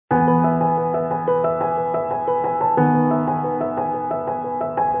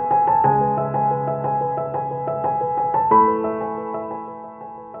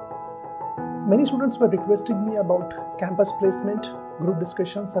Many students were requesting me about campus placement, group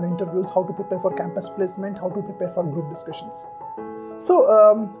discussions and interviews, how to prepare for campus placement, how to prepare for group discussions.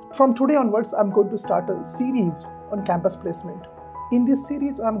 So from today onwards, I'm going to start a series on campus placement. In this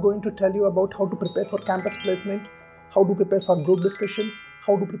series, I'm going to tell you about how to prepare for campus placement, how to prepare for group discussions,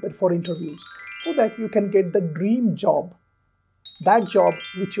 how to prepare for interviews, so that you can get the dream job, that job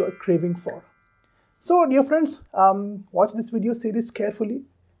which you are craving for. So dear friends, watch this video series carefully.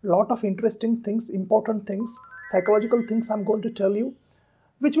 Lot of interesting things, important things, psychological things I'm going to tell you,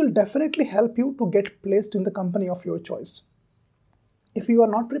 which will definitely help you to get placed in the company of your choice. If you are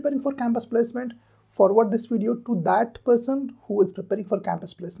not preparing for campus placement, forward this video to that person who is preparing for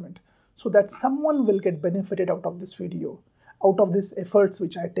campus placement, so that someone will get benefited out of this video, out of these efforts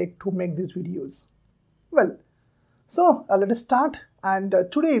which I take to make these videos. Well, so let us start, and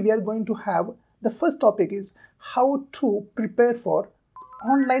today we are going to have the first topic is how to prepare for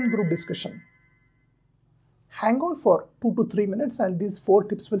online group discussion. Hang on for 2 to 3 minutes, and these 4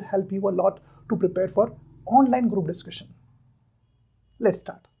 tips will help you a lot to prepare for online group discussion. Let's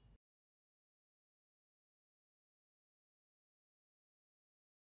start.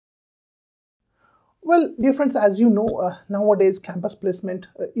 Well, dear friends, as you know, nowadays campus placement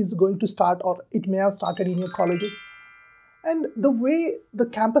is going to start, or it may have started in your colleges. And the way the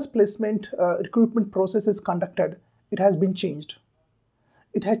campus placement recruitment process is conducted, it has been changed.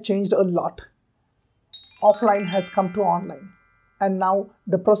 It has changed a lot. Offline has come to online, and now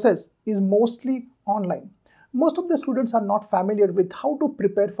the process is mostly online. Most of the students are not familiar with how to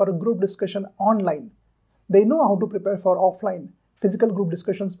prepare for a group discussion online. They know how to prepare for offline physical group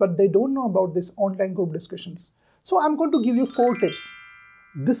discussions, but they don't know about this online group discussions. So I'm going to give you 4 tips.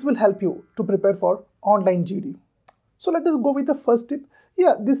 This will help you to prepare for online GD. So let us go with the first tip.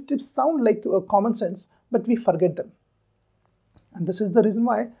 Yeah, these tips sound like common sense, but we forget them. And this is the reason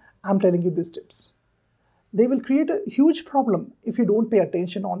why I'm telling you these tips. They will create a huge problem if you don't pay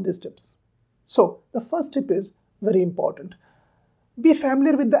attention on these tips. So the first tip is very important. Be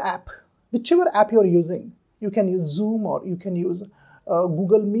familiar with the app. Whichever app you're using, you can use Zoom, or you can use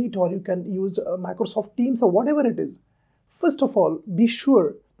Google Meet, or you can use Microsoft Teams, or whatever it is. First of all, be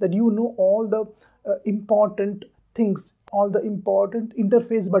sure that you know all the important things, all the important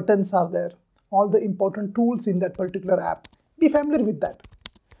interface buttons are there, all the important tools in that particular app. Be familiar with that,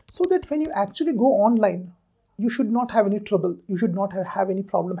 so that when you actually go online, you should not have any trouble. You should not have any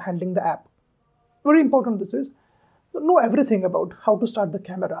problem handling the app. Very important this is. So know everything about how to start the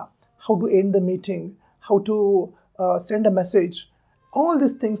camera, how to end the meeting, how to send a message. All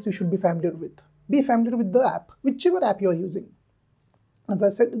these things you should be familiar with. Be familiar with the app, whichever app you are using. As I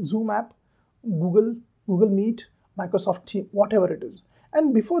said, Zoom app, Google Meet, Microsoft Teams, whatever it is.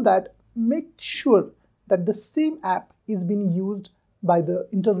 And before that, make sure that the same app is being used by the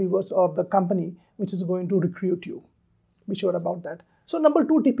interviewers or the company which is going to recruit you. Be sure about that. So number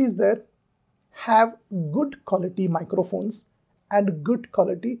 2 tip is there. Have good quality microphones and good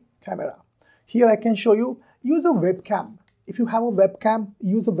quality camera. Here I can show you, use a webcam. If you have a webcam,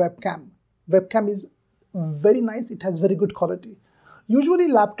 use a webcam. Webcam is very nice, it has very good quality. Usually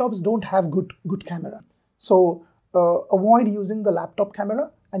laptops don't have good camera. So avoid using the laptop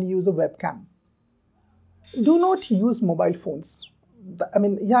camera and use a webcam. Do not use mobile phones. I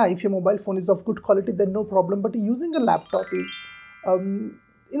mean, yeah, if your mobile phone is of good quality, then no problem, but using a laptop is,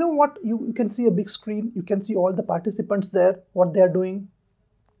 you know what, you can see a big screen, you can see all the participants there, what they are doing.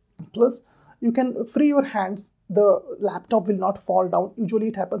 Plus, you can free your hands, the laptop will not fall down. Usually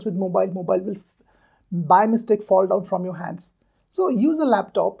it happens with mobile will by mistake fall down from your hands. So use a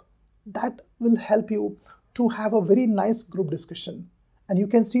laptop, that will help you to have a very nice group discussion. And you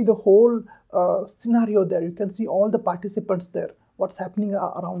can see the whole scenario there, you can see all the participants there, what's happening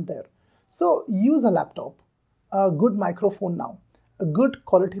around there. So use a laptop, a good microphone now. A good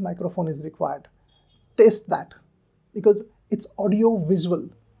quality microphone is required. Test that, because it's audio visual.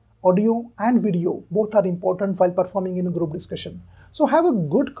 Audio and video both are important while performing in a group discussion. So have a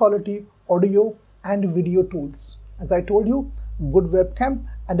good quality audio and video tools. As I told you, good webcam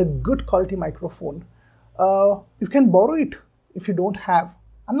and a good quality microphone. You can borrow it if you don't have.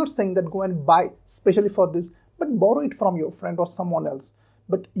 I'm not saying that go and buy specially for this, but borrow it from your friend or someone else.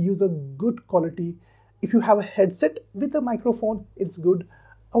 But use a good quality. If you have a headset with a microphone, it's good.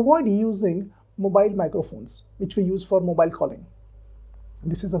 Avoid using mobile microphones, which we use for mobile calling.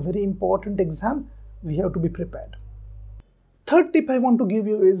 This is a very important exam. We have to be prepared. Third tip I want to give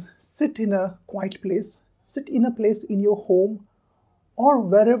you is sit in a quiet place. Sit in a place in your home or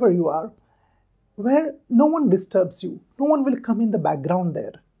wherever you are, where no one disturbs you. No one will come in the background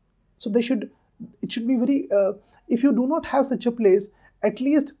there. So it should be very, if you do not have such a place, at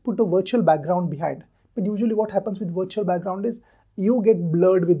least put a virtual background behind. But usually what happens with virtual background is you get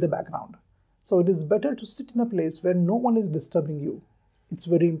blurred with the background. So it is better to sit in a place where no one is disturbing you. It's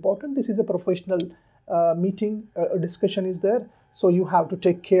very important. This is a professional meeting, a discussion is there. So you have to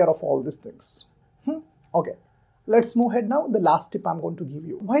take care of all these things. Okay, let's move ahead now. The last tip I'm going to give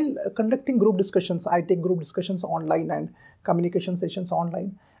you. While conducting group discussions, I take group discussions online and communication sessions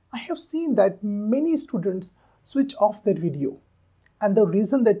online. I have seen that many students switch off their video. And the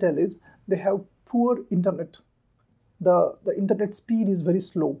reason they tell is they have poor internet. The internet speed is very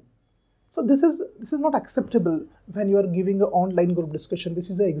slow. So this is not acceptable when you are giving an online group discussion. This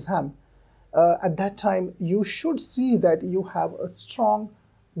is an exam. At that time, you should see that you have a strong,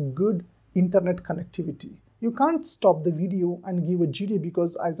 good internet connectivity. You can't stop the video and give a GD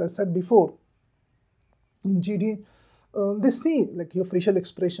because, as I said before, in GD, they see like your facial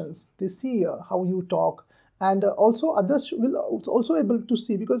expressions, they see how you talk, and also others will also able to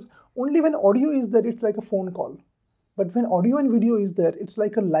see, because only when audio is there, it's like a phone call. But when audio and video is there, it's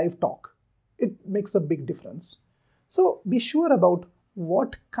like a live talk. It makes a big difference. So be sure about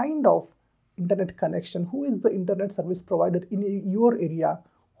what kind of internet connection, who is the internet service provider in your area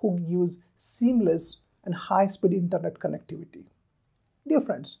who gives seamless and high-speed internet connectivity. Dear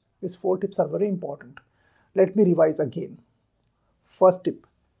friends, these 4 tips are very important. Let me revise again. First tip,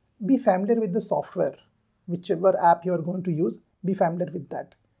 be familiar with the software. Whichever app you are going to use, be familiar with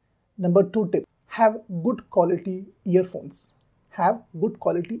that. Number 2 tip, have good quality earphones. Have good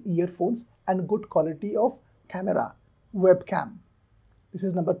quality earphones and good quality of camera, webcam. This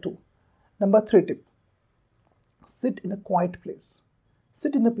is number 2. Number 3 tip, sit in a quiet place.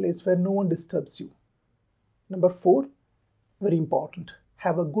 Sit in a place where no one disturbs you. Number 4, very important,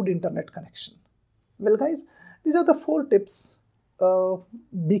 have a good internet connection. Well guys, these are the 4 tips.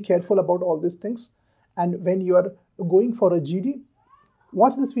 Be careful about all these things. And when you are going for a GD,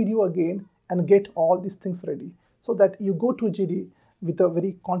 watch this video again and get all these things ready so that you go to GD with a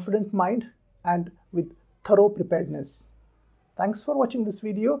very confident mind and with thorough preparedness. Thanks for watching this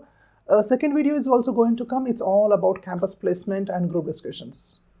video. A second video is also going to come. It's all about campus placement and group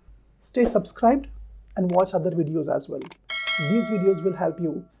discussions. Stay subscribed and watch other videos as well. These videos will help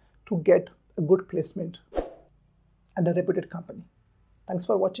you to get a good placement and a reputed company. Thanks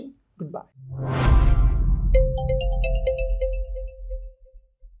for watching. Goodbye.